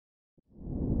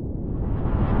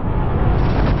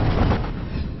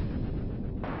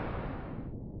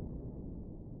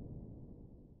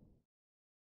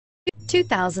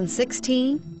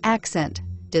2016 Accent.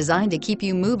 Designed to keep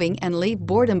you moving and leave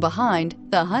boredom behind,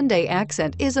 the Hyundai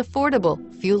Accent is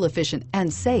affordable, fuel-efficient,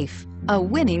 and safe. A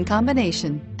winning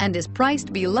combination, and is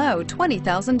priced below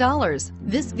 $20,000.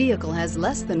 This vehicle has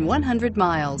less than 100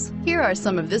 miles. Here are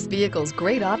some of this vehicle's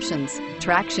great options: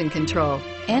 traction control,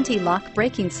 anti-lock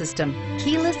braking system,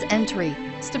 keyless entry,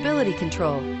 stability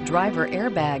control, driver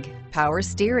airbag, power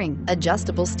steering,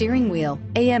 adjustable steering wheel,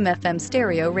 AM/FM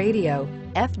stereo radio,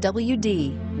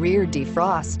 FWD, rear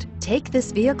defrost. Take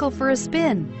this vehicle for a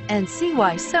spin and see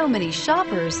why so many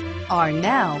shoppers are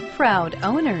now proud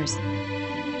owners.